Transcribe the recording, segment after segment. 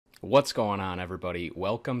What's going on, everybody?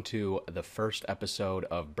 Welcome to the first episode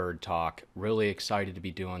of Bird Talk. Really excited to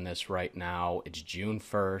be doing this right now. It's June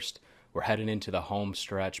 1st. We're heading into the home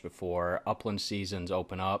stretch before upland seasons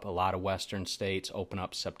open up. A lot of western states open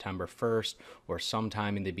up September 1st or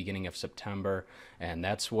sometime in the beginning of September, and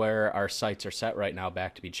that's where our sights are set right now,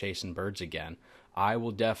 back to be chasing birds again. I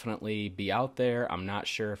will definitely be out there. I'm not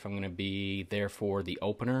sure if I'm going to be there for the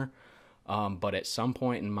opener. But at some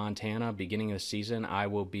point in Montana, beginning of the season,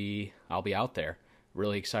 I'll be out there.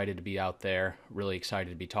 Really excited to be out there. Really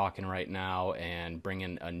excited to be talking right now and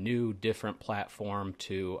bringing a new, different platform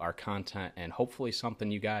to our content, and hopefully something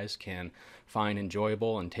you guys can find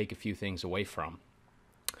enjoyable and take a few things away from.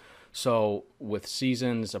 So with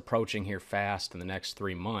seasons approaching here fast in the next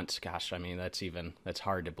 3 months, gosh, I mean, that's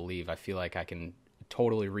hard to believe. I feel like I can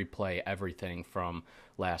totally replay everything from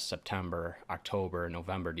last September, October,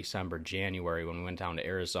 November, December, January when we went down to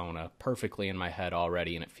Arizona perfectly in my head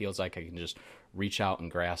already, and it feels like I can just reach out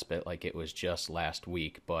and grasp it like it was just last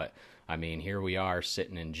week. But I mean, here we are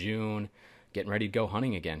sitting in June, getting ready to go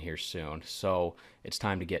hunting again here soon. So it's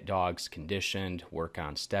time to get dogs conditioned, work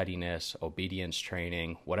on steadiness, obedience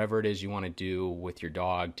training, whatever it is you want to do with your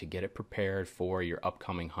dog to get it prepared for your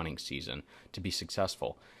upcoming hunting season to be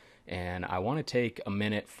successful. And I want to take a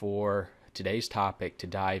minute for today's topic to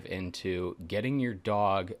dive into getting your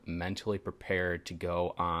dog mentally prepared to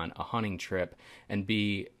go on a hunting trip and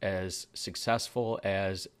be as successful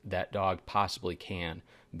as that dog possibly can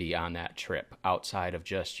be on that trip, outside of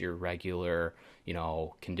just your regular,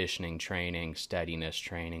 conditioning training, steadiness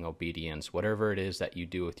training, obedience, whatever it is that you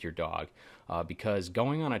do with your dog. Because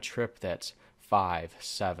going on a trip that's 5,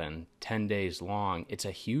 7, 10 days long, it's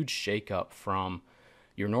a huge shakeup from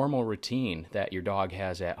your normal routine that your dog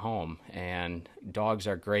has at home. And dogs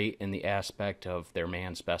are great in the aspect of they're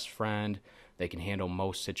man's best friend. They can handle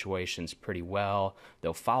most situations pretty well.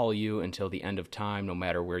 They'll follow you until the end of time, no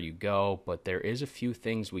matter where you go. But there is a few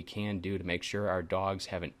things we can do to make sure our dogs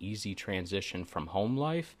have an easy transition from home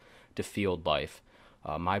life to field life.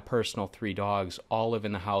 My personal 3 dogs all live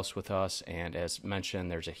in the house with us, and as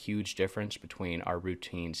mentioned, there's a huge difference between our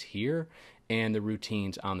routines here and the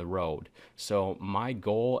routines on the road. So my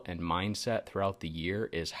goal and mindset throughout the year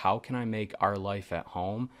is, how can I make our life at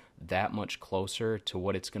home that much closer to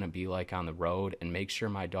what it's going to be like on the road, and make sure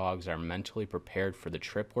my dogs are mentally prepared for the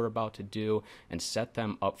trip we're about to do and set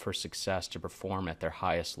them up for success to perform at their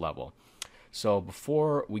highest level. So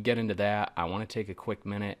before we get into that, I want to take a quick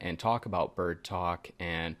minute and talk about Bird Talk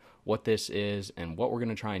and what this is and what we're going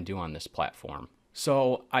to try and do on this platform.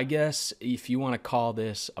 So I guess if you want to call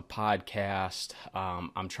this a podcast,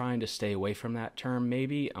 I'm trying to stay away from that term.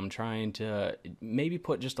 Maybe I'm trying to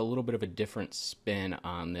put just a little bit of a different spin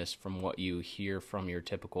on this from what you hear from your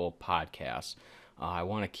typical podcast. I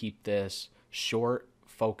want to keep this short,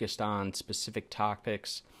 focused on specific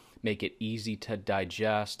topics, make it easy to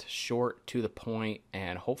digest, short, to the point,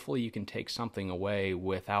 and hopefully you can take something away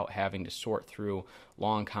without having to sort through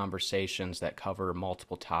long conversations that cover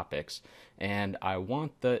multiple topics. And I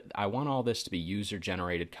want all this to be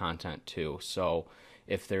user-generated content too. So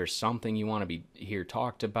if there's something you want to be here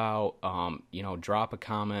talked about, drop a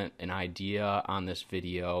comment, an idea on this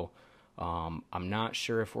video. I'm not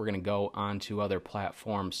sure if we're going to go onto other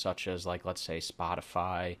platforms such as, like, let's say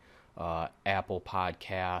Spotify, Apple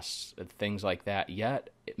Podcasts, things like that yet.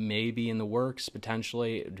 It may be in the works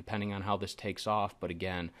potentially, depending on how this takes off. But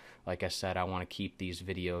again, like I said, I want to keep these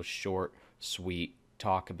videos short, sweet,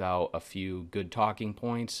 talk about a few good talking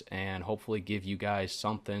points, and hopefully give you guys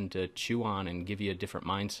something to chew on and give you a different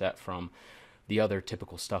mindset from the other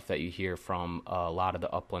typical stuff that you hear from a lot of the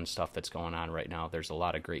upland stuff that's going on right now. There's a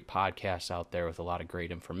lot of great podcasts out there with a lot of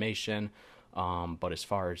great information. But as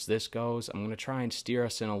far as this goes, I'm going to try and steer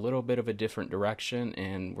us in a little bit of a different direction,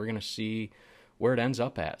 and we're going to see where it ends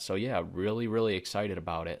up at. So yeah, really, really excited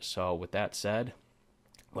about it. So with that said,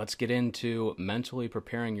 let's get into mentally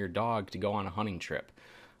preparing your dog to go on a hunting trip.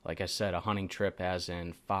 Like I said, a hunting trip as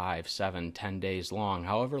in 5, 7, 10 days long,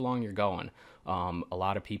 however long you're going. A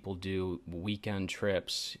lot of people do weekend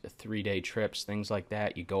trips, 3-day trips, things like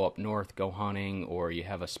that. You go up north, go hunting, or you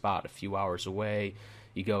have a spot a few hours away.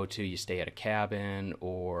 You stay at a cabin,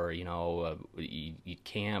 or, you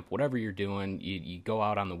camp, whatever you're doing. You go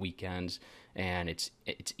out on the weekends, and it's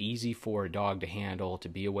easy for a dog to handle, to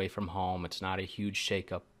be away from home. It's not a huge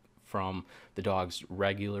shakeup from the dog's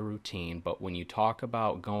regular routine. But when you talk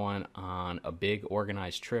about going on a big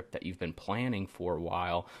organized trip that you've been planning for a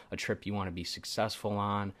while, a trip you want to be successful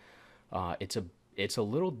on, it's a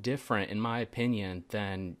little different, in my opinion,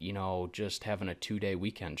 than, just having a 2-day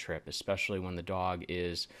weekend trip, especially when the dog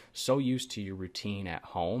is so used to your routine at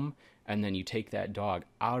home and then you take that dog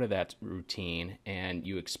out of that routine and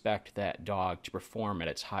you expect that dog to perform at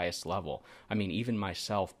its highest level. I mean, even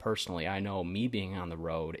myself personally, I know me being on the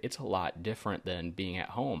road, it's a lot different than being at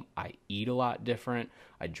home. I eat a lot different,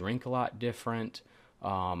 I drink a lot different.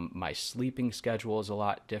 My sleeping schedule is a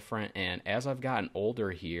lot different, and as I've gotten older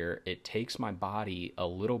here, it takes my body a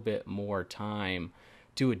little bit more time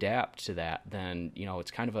to adapt to that. Then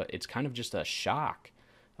it's kind of just a shock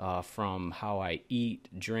from how I eat,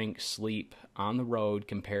 drink, sleep on the road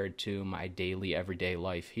compared to my daily, everyday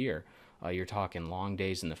life here. You're talking long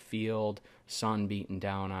days in the field, sun beating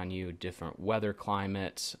down on you, different weather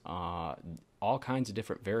climates, all kinds of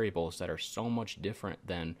different variables that are so much different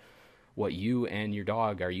than what you and your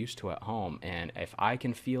dog are used to at home. And if I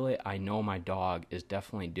can feel it, I know my dog is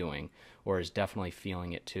definitely doing or is definitely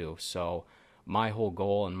feeling it too. So my whole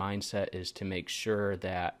goal and mindset is to make sure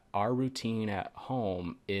that our routine at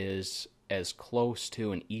home is as close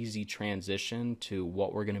to an easy transition to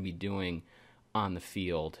what we're going to be doing on the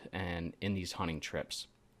field and in these hunting trips.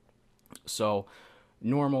 So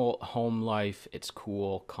normal home life, it's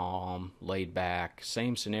cool, calm, laid back,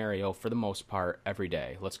 same scenario for the most part every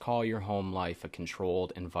day. Let's call your home life a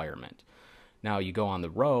controlled environment. Now you go on the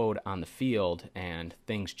road, on the field, and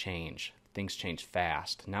things change. Things change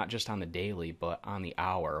fast, not just on the daily, but on the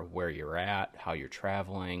hour, where you're at, how you're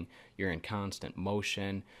traveling, you're in constant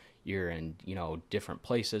motion, you're in, different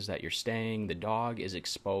places that you're staying. The dog is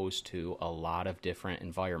exposed to a lot of different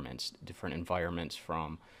environments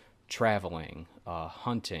from traveling,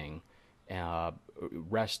 hunting,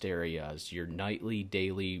 rest areas, your nightly,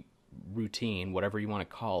 daily routine, whatever you want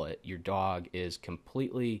to call it. Your dog is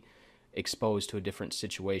completely exposed to a different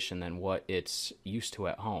situation than what it's used to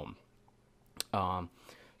at home.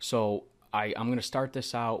 So I'm going to start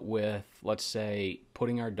this out with, let's say,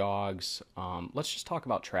 putting our dogs, let's just talk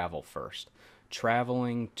about travel first.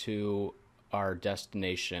 Traveling to our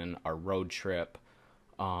destination, our road trip,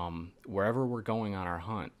 wherever we're going on our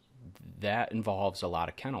hunt, that involves a lot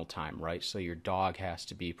of kennel time, right? So your dog has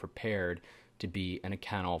to be prepared to be in a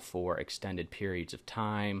kennel for extended periods of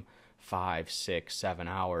time, 5, 6, 7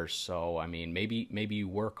 hours. So I mean, maybe you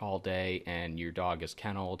work all day and your dog is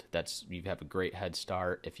kenneled. You have a great head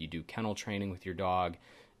start. If you do kennel training with your dog,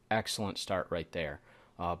 excellent start right there.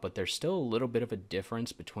 But there's still a little bit of a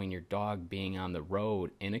difference between your dog being on the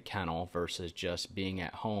road in a kennel versus just being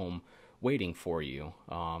at home waiting for you.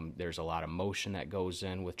 There's a lot of motion that goes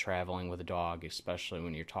in with traveling with a dog, especially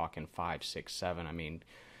when you're talking 5, 6, 7. I mean,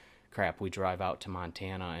 crap, we drive out to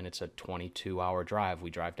Montana and it's a 22-hour drive.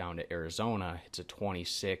 We drive down to Arizona, it's a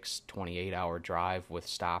 26, 28-hour drive with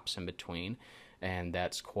stops in between. And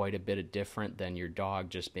that's quite a bit of different than your dog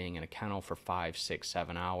just being in a kennel for 5, 6,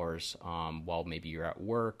 7 hours while maybe you're at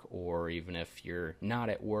work, or even if you're not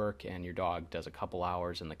at work and your dog does a couple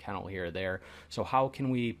hours in the kennel here or there. So how can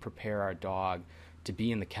we prepare our dog to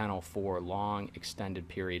be in the kennel for long, extended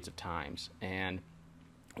periods of times? And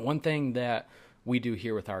one thing that we do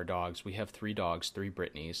here with our dogs, we have 3 dogs, 3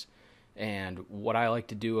 Brittany's. And what I like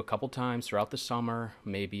to do a couple times throughout the summer,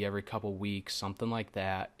 maybe every couple weeks, something like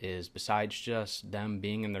that, is besides just them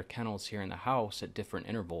being in their kennels here in the house at different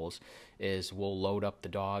intervals, is we'll load up the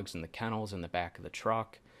dogs in the kennels in the back of the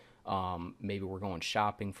truck. Maybe we're going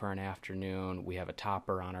shopping for an afternoon. We have a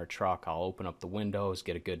topper on our truck. I'll open up the windows,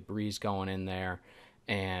 get a good breeze going in there.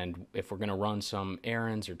 And if we're going to run some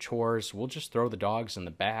errands or chores, we'll just throw the dogs in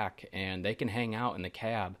the back and they can hang out in the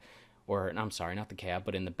cab. Or, I'm sorry, not the cab,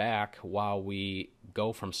 but in the back while we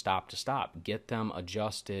go from stop to stop. Get them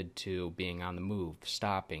adjusted to being on the move,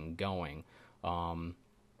 stopping, going.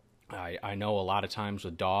 I know a lot of times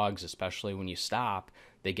with dogs, especially when you stop,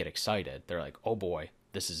 they get excited. They're like, oh boy,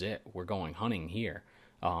 this is it. We're going hunting here.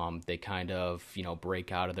 They kind of,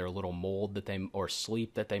 break out of their little mold or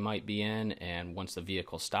sleep that they might be in. And once the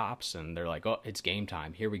vehicle stops and they're like, oh, it's game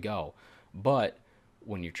time. Here we go. But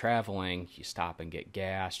when you're traveling, you stop and get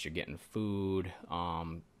gas, you're getting food.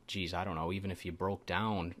 I don't know, even if you broke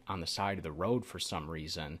down on the side of the road for some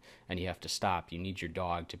reason and you have to stop, you need your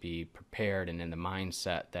dog to be prepared and in the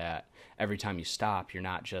mindset that every time you stop,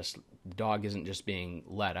 the dog isn't just being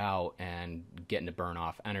let out and getting to burn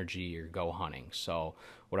off energy or go hunting. So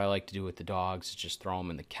what I like to do with the dogs is just throw them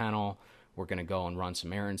in the kennel. We're going to go and run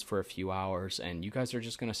some errands for a few hours, and you guys are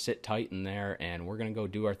just going to sit tight in there, and we're going to go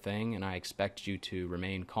do our thing, and I expect you to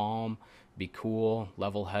remain calm, be cool,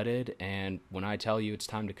 level-headed, and when I tell you it's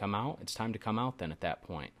time to come out, it's time to come out then at that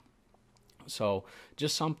point. So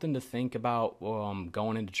just something to think about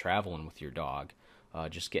going into traveling with your dog.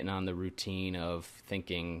 Just getting on the routine of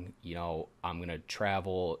thinking, I'm going to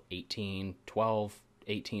travel 18,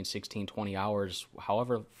 16, 20 hours,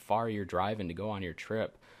 however far you're driving to go on your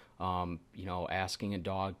trip. Asking a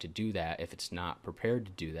dog to do that, if it's not prepared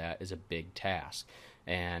to do that, is a big task.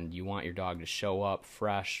 And you want your dog to show up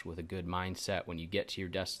fresh with a good mindset when you get to your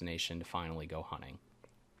destination to finally go hunting.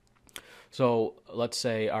 So let's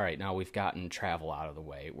say, all right, now we've gotten travel out of the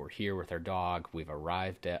way. We're here with our dog. We've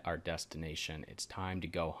arrived at our destination. It's time to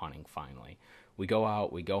go hunting finally. We go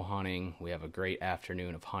out, we go hunting. We have a great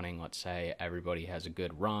afternoon of hunting. Let's say everybody has a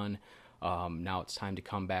good run. Now it's time to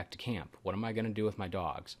come back to camp. What am I going to do with my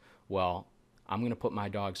dogs? Well, I'm going to put my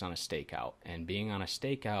dogs on a stakeout. And being on a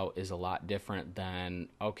stakeout is a lot different than,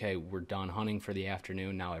 okay, we're done hunting for the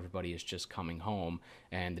afternoon. Now everybody is just coming home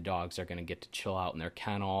and the dogs are going to get to chill out in their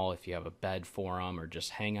kennel, if you have a bed for them, or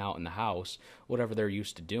just hang out in the house, whatever they're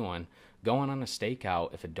used to doing. Going on a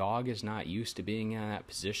stakeout, if a dog is not used to being in that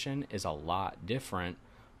position, is a lot different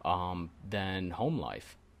than home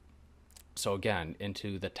life. So again,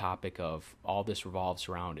 into the topic of all this revolves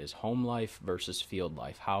around is home life versus field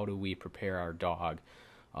life. How do we prepare our dog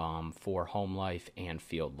for home life and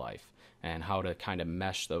field life, and how to kind of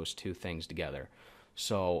mesh those two things together?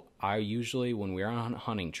 So I usually, when we're on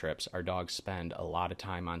hunting trips, our dogs spend a lot of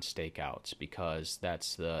time on stakeouts because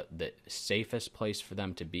that's the safest place for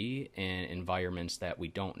them to be in environments that we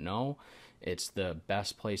don't know. It's the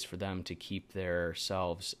best place for them to keep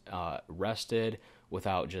themselves rested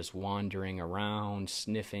without just wandering around,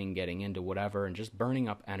 sniffing, getting into whatever, and just burning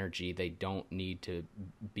up energy they don't need to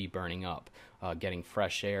be burning up. Getting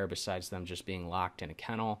fresh air besides them just being locked in a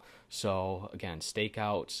kennel. So again,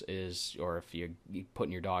 stakeouts is, or if you're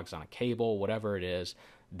putting your dogs on a cable, whatever it is,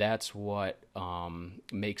 that's what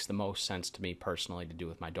makes the most sense to me personally to do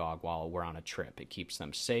with my dog while we're on a trip. It keeps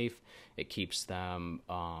them safe, it keeps them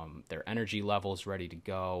their energy levels ready to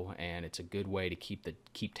go, and it's a good way to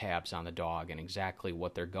keep tabs on the dog and exactly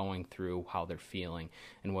what they're going through, how they're feeling,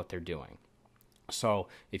 and what they're doing. So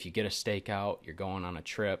if you get a stakeout, you're going on a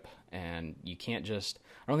trip, and you can't just,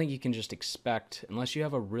 I don't think you can just expect, unless you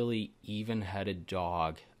have a really even-headed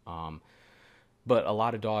dog, but a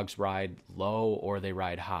lot of dogs ride low or they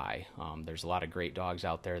ride high. There's a lot of great dogs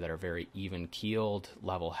out there that are very even-keeled,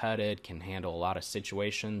 level-headed, can handle a lot of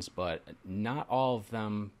situations, but not all of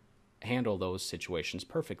them handle those situations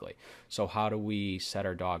perfectly. So how do we set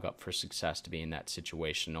our dog up for success to be in that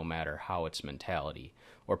situation, no matter how its mentality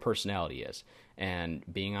or personality is? And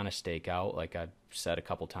being on a stakeout, like I've said a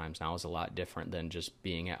couple times now, is a lot different than just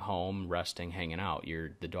being at home, resting, hanging out.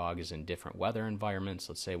 The dog is in different weather environments.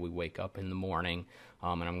 Let's say we wake up in the morning,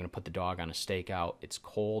 and I'm going to put the dog on a stakeout. It's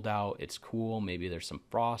cold out, it's cool, maybe there's some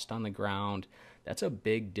frost on the ground. That's a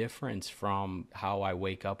big difference from how I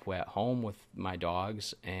wake up at home with my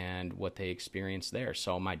dogs and what they experience there.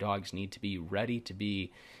 So my dogs need to be ready to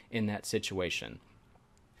be in that situation.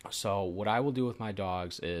 So what I will do with my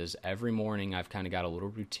dogs is every morning I've kind of got a little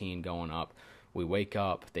routine going up. We wake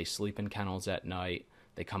up, they sleep in kennels at night,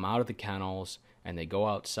 they come out of the kennels and they go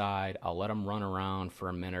outside. I'll let them run around for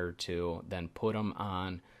a minute or two, then put them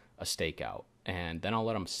on a stakeout. And then I'll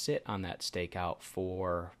let them sit on that stakeout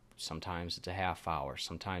for, sometimes it's a half hour,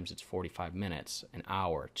 sometimes it's 45 minutes, an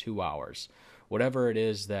hour, 2 hours. Whatever it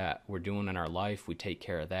is that we're doing in our life, we take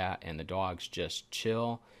care of that, and the dogs just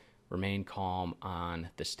chill, remain calm on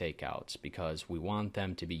the stakeouts, because we want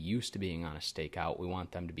them to be used to being on a stakeout. We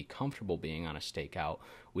want them to be comfortable being on a stakeout.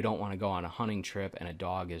 We don't want to go on a hunting trip and a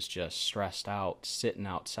dog is just stressed out sitting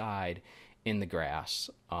outside in the grass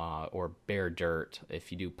or bare dirt. If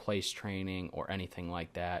you do place training or anything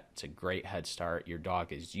like that, it's a great head start. Your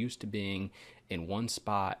dog is used to being in one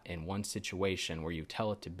spot, in one situation where you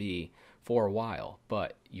tell it to be for a while,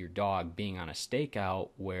 but your dog being on a stakeout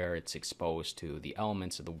where it's exposed to the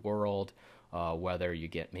elements of the world, whether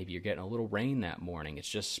maybe you're getting a little rain that morning, it's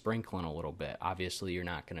just sprinkling a little bit. Obviously, you're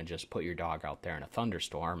not going to just put your dog out there in a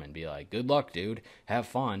thunderstorm and be like, good luck, dude, have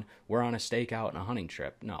fun, we're on a stakeout and a hunting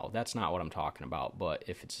trip. No, that's not what I'm talking about. But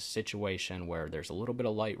if it's a situation where there's a little bit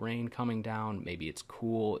of light rain coming down, maybe it's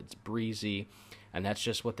cool, it's breezy, and that's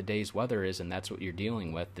just what the day's weather is, and that's what you're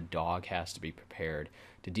dealing with, the dog has to be prepared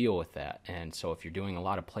to deal with that. And so if you're doing a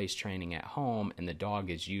lot of place training at home and the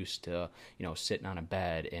dog is used to, sitting on a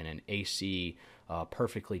bed in an AC,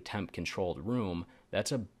 perfectly temp controlled room,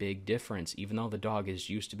 that's a big difference. Even though the dog is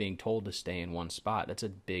used to being told to stay in one spot, that's a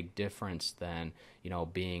big difference than,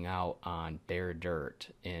 being out on bare dirt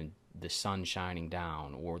and the sun shining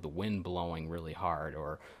down or the wind blowing really hard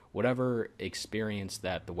or whatever experience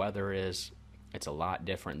that the weather is. It's a lot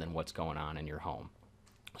different than what's going on in your home.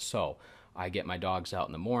 So I get my dogs out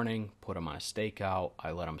in the morning, put them on a stakeout,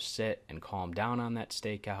 I let them sit and calm down on that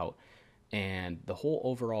stakeout, and the whole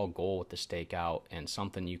overall goal with the stakeout, and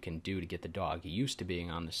something you can do to get the dog used to being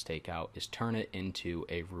on the stakeout, is turn it into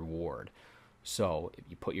a reward. So if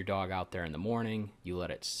you put your dog out there in the morning, you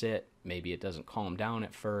let it sit, maybe it doesn't calm down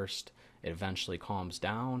at first, it eventually calms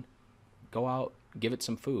down, go out, give it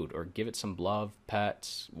some food or give it some love,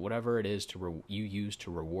 pets, whatever it is you use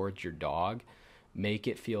to reward your dog. Make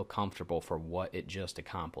it feel comfortable for what it just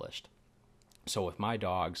accomplished. So with my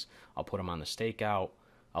dogs, I'll put them on the stakeout.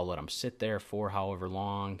 I'll let them sit there for however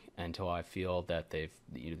long until I feel that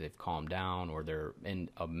they've calmed down or they're in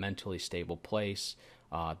a mentally stable place.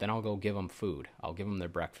 Then I'll go give them food. I'll give them their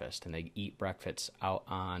breakfast, and they eat breakfast out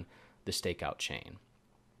on the stakeout chain.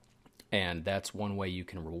 And that's one way you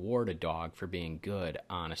can reward a dog for being good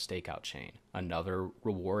on a stakeout chain. Another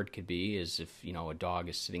reward could be is if, a dog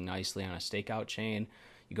is sitting nicely on a stakeout chain,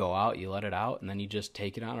 you go out, you let it out, and then you just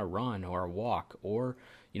take it on a run or a walk, or,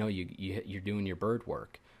 you're doing your bird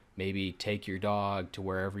work. Maybe take your dog to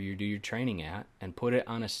wherever you do your training at and put it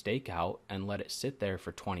on a stakeout and let it sit there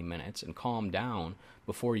for 20 minutes and calm down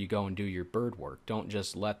before you go and do your bird work. Don't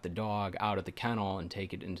just let the dog out of the kennel and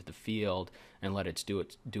take it into the field and let it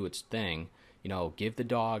do its thing. Give the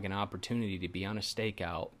dog an opportunity to be on a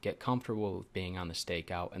stakeout, get comfortable with being on the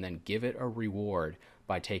stakeout, and then give it a reward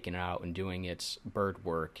by taking it out and doing its bird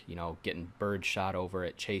work, getting bird shot over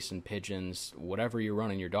it, chasing pigeons, whatever you're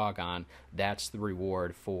running your dog on. That's the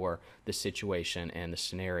reward for the situation and the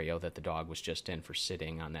scenario that the dog was just in for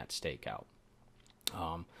sitting on that stakeout.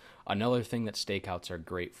 Another thing that stakeouts are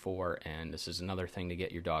great for, and this is another thing to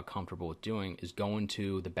get your dog comfortable with doing, is going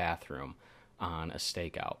to the bathroom on a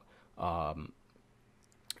stakeout.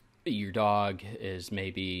 Your dog is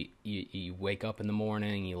maybe, you wake up in the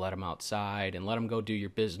morning, you let them outside and let them go do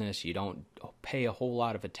your business. You don't pay a whole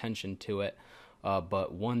lot of attention to it.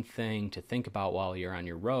 But one thing to think about while you're on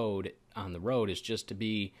the road is just to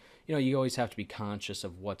be, you always have to be conscious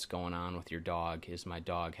of what's going on with your dog. Is my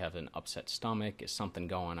dog having an upset stomach? Is something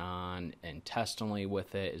going on intestinally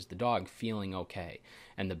with it? Is the dog feeling okay?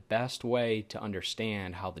 And the best way to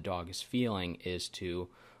understand how the dog is feeling is to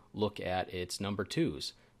look at its number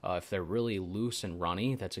twos. If they're really loose and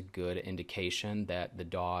runny, that's a good indication that the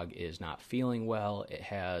dog is not feeling well. It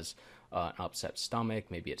has an upset stomach,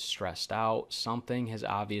 maybe it's stressed out. Something has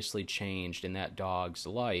obviously changed in that dog's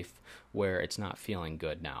life where it's not feeling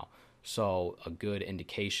good now. So a good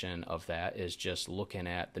indication of that is just looking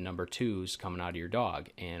at the number twos coming out of your dog.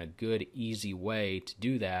 And a good, easy way to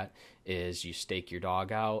do that is you stake your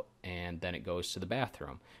dog out and then it goes to the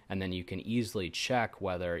bathroom. And then you can easily check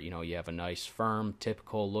whether, you have a nice, firm,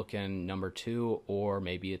 typical looking number two, or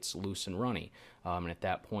maybe it's loose and runny. And at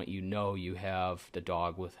that point, you have the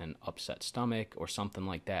dog with an upset stomach or something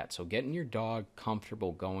like that. So getting your dog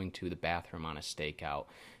comfortable going to the bathroom on a stakeout,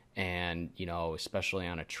 and especially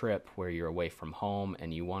on a trip where you're away from home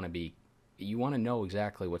and you want to know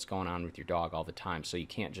exactly what's going on with your dog all the time. So you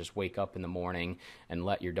can't just wake up in the morning and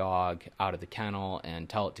let your dog out of the kennel and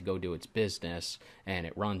tell it to go do its business and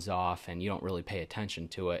it runs off and you don't really pay attention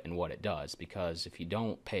to it and what it does. Because if you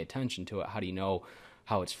don't pay attention to it, how do you know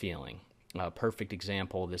how it's feeling? A perfect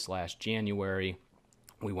example, this last January,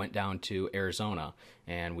 we went down to Arizona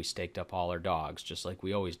and we staked up all our dogs, just like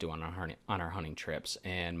we always do on our hunting trips.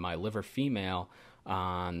 And my liver female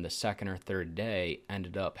on the second or third day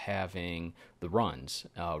ended up having the runs,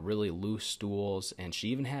 really loose stools, and she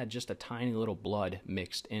even had just a tiny little blood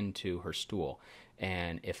mixed into her stool.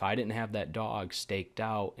 And if I didn't have that dog staked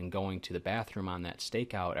out and going to the bathroom on that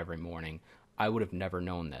stakeout every morning, I would have never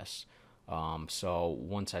known this. So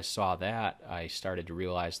once I saw that, I started to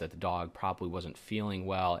realize that the dog probably wasn't feeling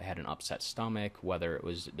well. It had an upset stomach, whether it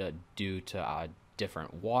was due to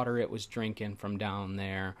different water it was drinking from down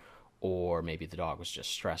there, or maybe the dog was just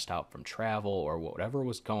stressed out from travel or whatever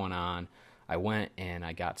was going on. I went and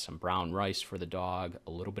I got some brown rice for the dog,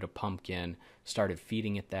 a little bit of pumpkin, started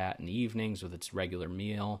feeding it that in the evenings with its regular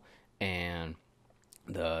meal, and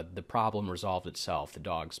the problem resolved itself. The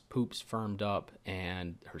dog's poops firmed up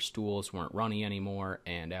and her stools weren't runny anymore.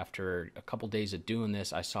 And after a couple days of doing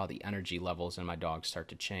this, I saw the energy levels in my dog start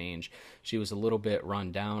to change. She was a little bit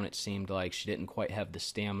run down. It seemed like she didn't quite have the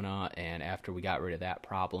stamina. And after we got rid of that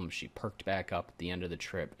problem, she perked back up at the end of the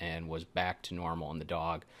trip and was back to normal in the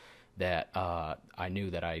dog that I knew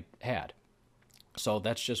that I had. So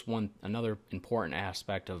that's just another important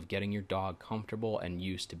aspect of getting your dog comfortable and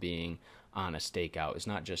used to being on a stakeout. Is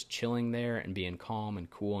not just chilling there and being calm and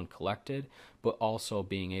cool and collected, but also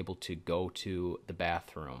being able to go to the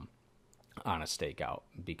bathroom on a stakeout.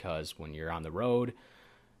 Because when you're on the road,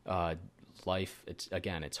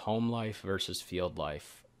 it's home life versus field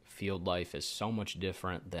life. Field life is so much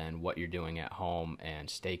different than what you're doing at home, and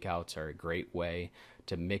stakeouts are a great way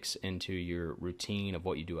to mix into your routine of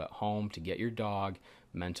what you do at home to get your dog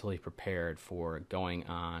mentally prepared for going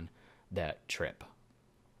on that trip.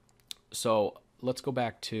 So let's go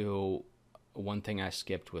back to one thing I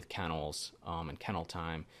skipped with kennels and kennel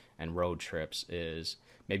time and road trips is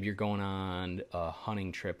maybe you're going on a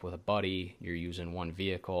hunting trip with a buddy, you're using one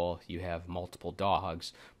vehicle, you have multiple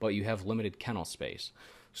dogs, but you have limited kennel space.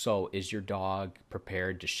 So is your dog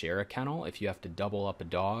prepared to share a kennel if you have to double up a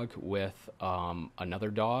dog with another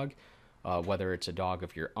dog, whether it's a dog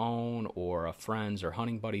of your own or a friend's or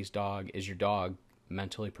hunting buddy's dog? Is your dog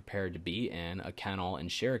mentally prepared to be in a kennel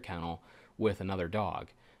and share a kennel with another dog?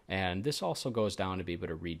 And this also goes down to be able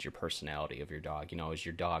to read your personality of your dog. Is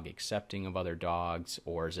your dog accepting of other dogs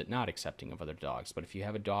or is it not accepting of other dogs? But if you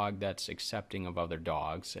have a dog that's accepting of other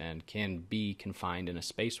dogs and can be confined in a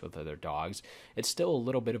space with other dogs, it's still a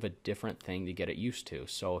little bit of a different thing to get it used to.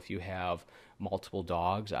 So if you have multiple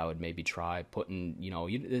dogs, I would maybe try putting,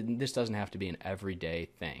 this doesn't have to be an everyday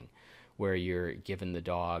thing where you're giving the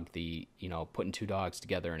dog putting two dogs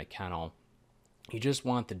together in a kennel. You just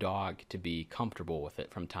want the dog to be comfortable with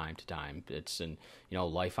it from time to time. It's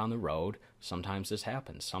life on the road. Sometimes this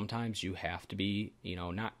happens. Sometimes you have to be,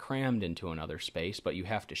 not crammed into another space, but you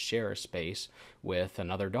have to share a space with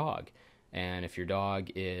another dog. And if your dog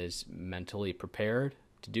is mentally prepared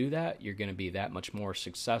to do that, you're going to be that much more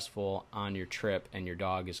successful on your trip, and your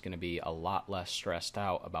dog is going to be a lot less stressed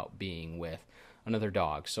out about being with another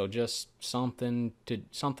dog. So just something to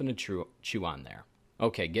chew on there.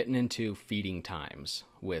 Okay, getting into feeding times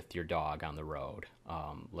with your dog on the road.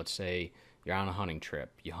 Let's say you're on a hunting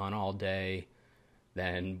trip. You hunt all day.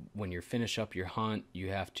 Then when you finish up your hunt, you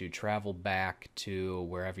have to travel back to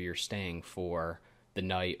wherever you're staying for the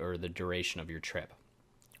night or the duration of your trip.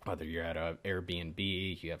 Whether you're at an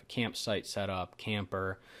Airbnb, you have a campsite set up,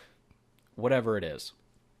 camper, whatever it is.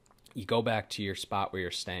 You go back to your spot where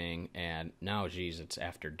you're staying, and now, it's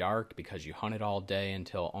after dark because you hunted all day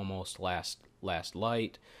until almost last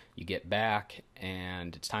light. You get back,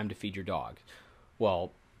 and it's time to feed your dog.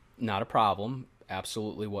 Well, not a problem.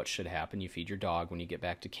 Absolutely what should happen. You feed your dog when you get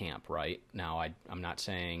back to camp, right? Now, I'm not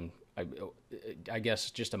saying... I guess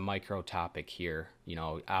just a micro topic here,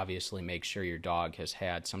 obviously make sure your dog has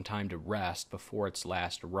had some time to rest before its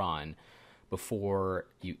last run, before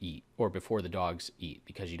you eat or before the dogs eat,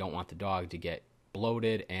 because you don't want the dog to get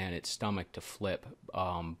bloated and its stomach to flip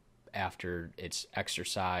after it's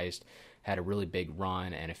exercised, had a really big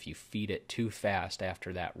run. And if you feed it too fast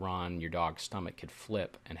after that run, your dog's stomach could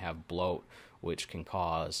flip and have bloat, which can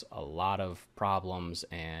cause a lot of problems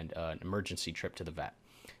and an emergency trip to the vet.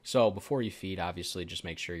 So before you feed, obviously just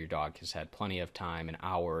make sure your dog has had plenty of time, an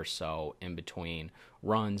hour or so in between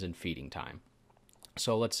runs and feeding time.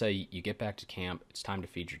 So let's say you get back to camp, it's time to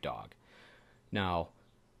feed your dog. Now,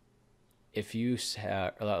 if you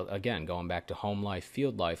have, again, going back to home life,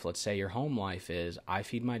 field life, let's say your home life is, I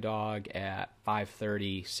feed my dog at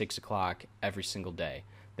 5:30, 6 o'clock every single day.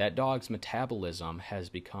 That dog's metabolism has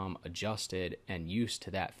become adjusted and used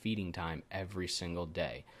to that feeding time every single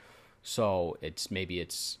day. So it's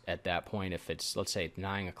at that point, if it's, let's say,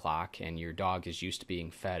 9 o'clock and your dog is used to being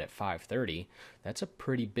fed at 5:30, that's a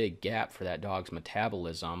pretty big gap for that dog's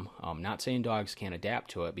metabolism. Not saying dogs can't adapt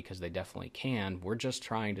to it, because they definitely can. We're just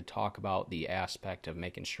trying to talk about the aspect of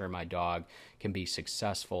making sure my dog can be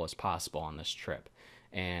successful as possible on this trip.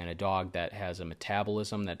 And a dog that has a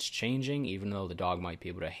metabolism that's changing, even though the dog might be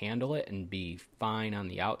able to handle it and be fine on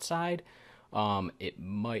the outside, it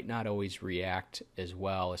might not always react as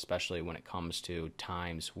well, especially when it comes to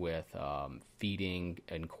times with feeding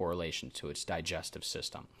in correlation to its digestive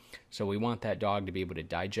system. So we want that dog to be able to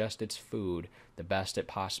digest its food the best it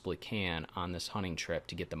possibly can on this hunting trip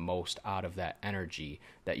to get the most out of that energy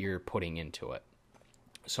that you're putting into it.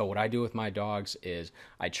 So what I do with my dogs is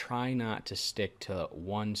I try not to stick to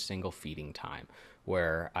one single feeding time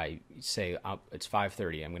where I say, it's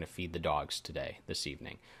 5:30, I'm going to feed the dogs this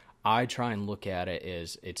evening. I try and look at it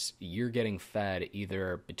as you're getting fed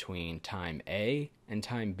either between time A and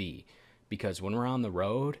time B, because when we're on the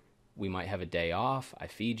road, we might have a day off. I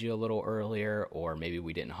feed you a little earlier, or maybe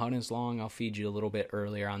we didn't hunt as long. I'll feed you a little bit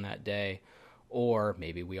earlier on that day, or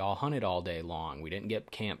maybe we all hunted all day long. We didn't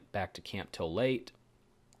get back to camp till late,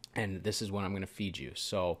 and this is when I'm going to feed you.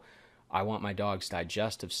 So I want my dog's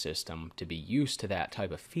digestive system to be used to that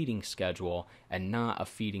type of feeding schedule, and not a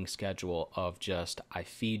feeding schedule of just, I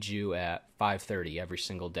feed you at 5:30 every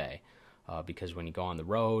single day. Because when you go on the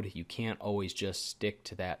road, you can't always just stick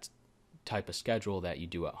to that type of schedule that you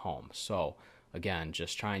do at home. So again,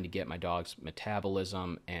 just trying to get my dog's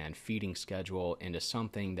metabolism and feeding schedule into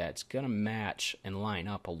something that's going to match and line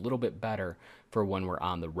up a little bit better for when we're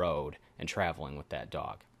on the road and traveling with that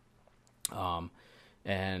dog.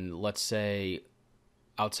 And let's say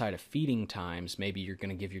outside of feeding times, maybe you're going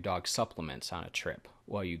to give your dog supplements on a trip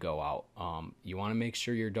while you go out. You want to make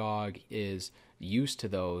sure your dog is used to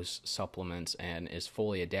those supplements and is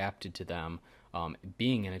fully adapted to them,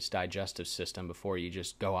 being in its digestive system before you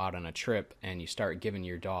just go out on a trip and you start giving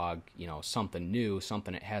your dog, something new,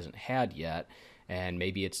 something it hasn't had yet. And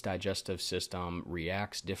maybe its digestive system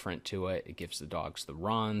reacts different to it. It gives the dogs the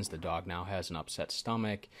runs. The dog now has an upset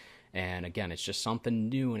stomach. And again, it's just something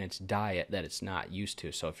new in its diet that it's not used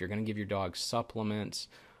to. So if you're going to give your dog supplements,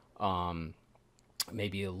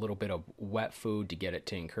 maybe a little bit of wet food to get it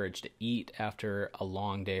to encourage to eat after a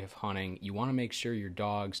long day of hunting, you want to make sure your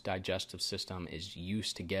dog's digestive system is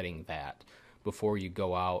used to getting that before you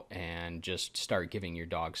go out and just start giving your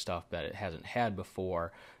dog stuff that it hasn't had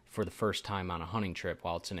before for the first time on a hunting trip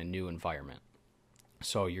while it's in a new environment.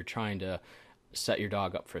 So you're trying to set your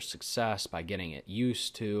dog up for success by getting it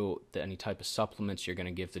used to any type of supplements you're going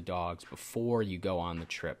to give the dogs before you go on the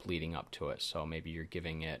trip leading up to it. So maybe you're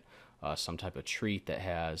giving it some type of treat that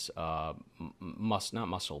has not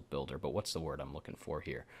muscle builder, but what's the word I'm looking for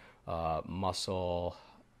here? Muscle.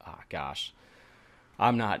 Gosh.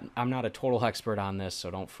 I'm not a total expert on this, so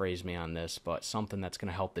don't phrase me on this, but something that's going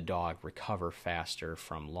to help the dog recover faster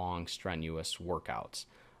from long, strenuous workouts.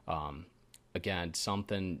 Again,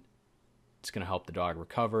 something that's going to help the dog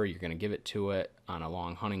recover. You're going to give it to it on a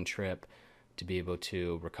long hunting trip to be able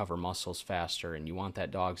to recover muscles faster, and you want that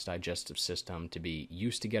dog's digestive system to be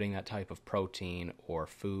used to getting that type of protein or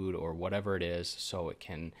food or whatever it is so it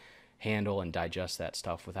can handle and digest that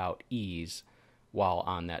stuff without ease while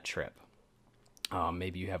on that trip.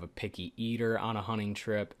 Maybe you have a picky eater on a hunting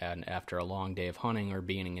trip, and after a long day of hunting or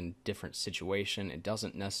being in a different situation, it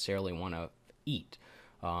doesn't necessarily want to eat.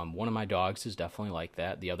 One of my dogs is definitely like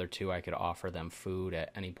that. The other two, I could offer them food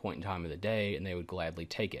at any point in time of the day, and they would gladly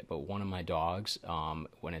take it. But one of my dogs,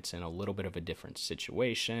 when it's in a little bit of a different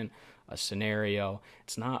situation, a scenario,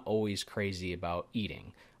 it's not always crazy about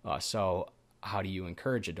eating. So how do you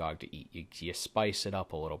encourage a dog to eat? You spice it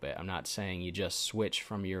up a little bit. I'm not saying you just switch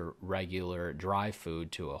from your regular dry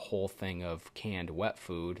food to a whole thing of canned wet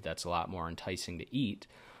food. That's a lot more enticing to eat.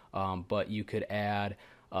 But you could add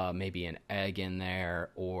maybe an egg in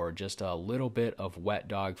there or just a little bit of wet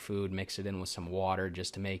dog food, mix it in with some water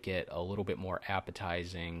just to make it a little bit more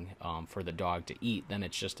appetizing for the dog to eat than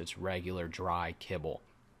it's just its regular dry kibble,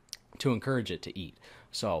 to encourage it to eat.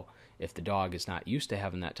 So if the dog is not used to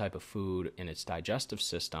having that type of food in its digestive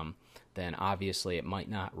system, then obviously it might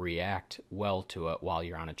not react well to it while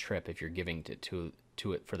you're on a trip if you're giving it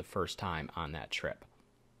to it for the first time on that trip.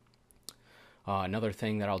 Another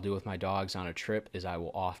thing that I'll do with my dogs on a trip is I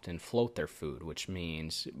will often float their food, which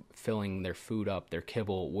means filling their food up, their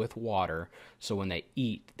kibble, with water, so when they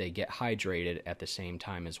eat, they get hydrated at the same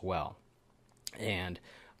time as well. And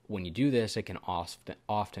when you do this, it can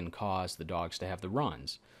often cause the dogs to have the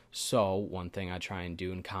runs. So one thing I try and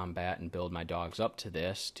do in combat and build my dogs up to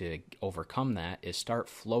this to overcome that is start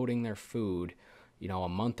floating their food, a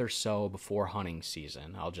month or so before hunting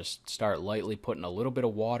season. I'll just start lightly putting a little bit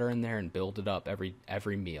of water in there and build it up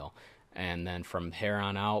every meal. And then from here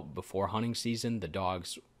on out, before hunting season, the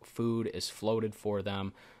dog's food is floated for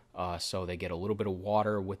them. So they get a little bit of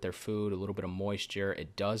water with their food, a little bit of moisture.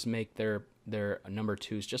 It does make their number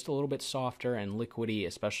twos just a little bit softer and liquidy,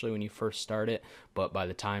 especially when you first start it. But by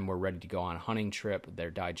the time we're ready to go on a hunting trip,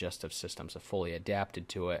 their digestive systems are fully adapted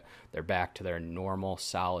to it. They're back to their normal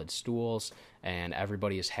solid stools, and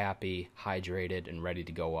everybody is happy, hydrated, and ready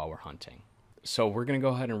to go while we're hunting. So we're going to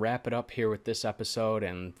go ahead and wrap it up here with this episode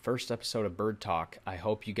and first episode of Bird Talk. I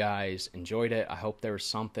hope you guys enjoyed it. I hope there was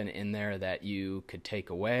something in there that you could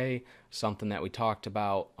take away, something that we talked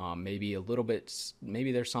about, maybe a little bit,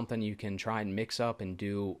 maybe there's something you can try and mix up and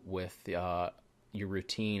do with your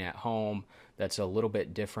routine at home that's a little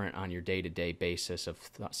bit different on your day-to-day basis of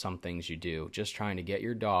some things you do. Just trying to get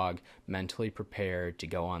your dog mentally prepared to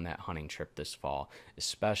go on that hunting trip this fall,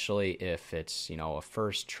 especially if it's, a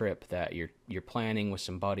first trip that you're planning with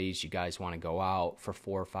some buddies. You guys want to go out for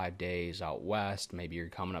 4 or 5 days out west. Maybe you're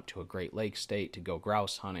coming up to a Great Lakes state to go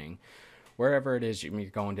grouse hunting. Wherever it is, you're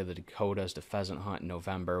going to the Dakotas to pheasant hunt in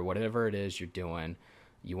November, whatever it is you're doing,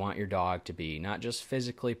 you want your dog to be not just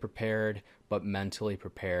physically prepared, but mentally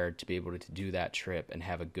prepared to be able to do that trip and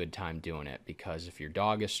have a good time doing it. Because if your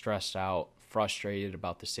dog is stressed out, frustrated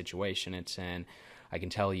about the situation it's in, I can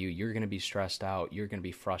tell you, you're going to be stressed out, you're going to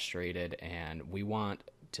be frustrated, and we want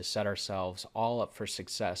to set ourselves all up for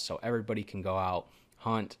success so everybody can go out,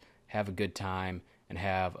 hunt, have a good time, and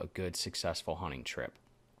have a good, successful hunting trip.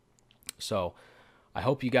 So I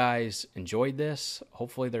hope you guys enjoyed this.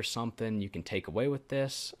 Hopefully there's something you can take away with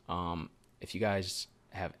this. If you guys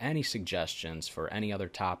have any suggestions for any other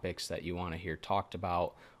topics that you want to hear talked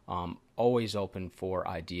about, always open for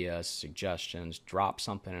ideas, suggestions. Drop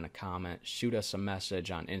something in a comment. Shoot us a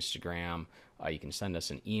message on Instagram. You can send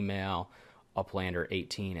us an email,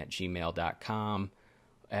 uplander18@gmail.com.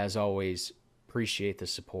 As always, appreciate the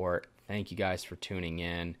support. Thank you guys for tuning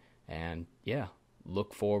in. And yeah,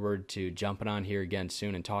 look forward to jumping on here again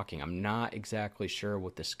soon and talking. I'm not exactly sure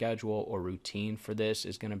what the schedule or routine for this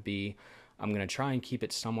is going to be. I'm going to try and keep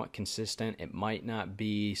it somewhat consistent. It might not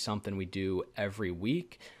be something we do every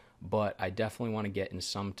week, but I definitely want to get in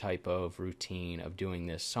some type of routine of doing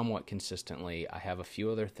this somewhat consistently. I have a few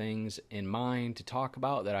other things in mind to talk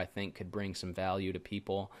about that I think could bring some value to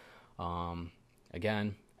people.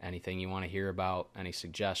 Again, anything you want to hear about, any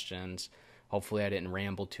suggestions. Hopefully I didn't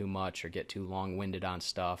ramble too much or get too long-winded on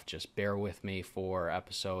stuff. Just bear with me for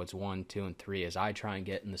episodes 1, 2, and 3 as I try and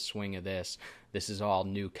get in the swing of this. This is all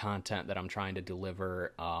new content that I'm trying to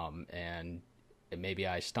deliver, and maybe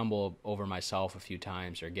I stumble over myself a few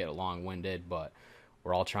times or get long-winded, but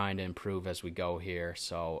we're all trying to improve as we go here.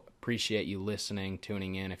 So appreciate you listening,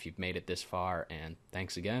 tuning in if you've made it this far, and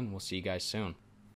thanks again. We'll see you guys soon.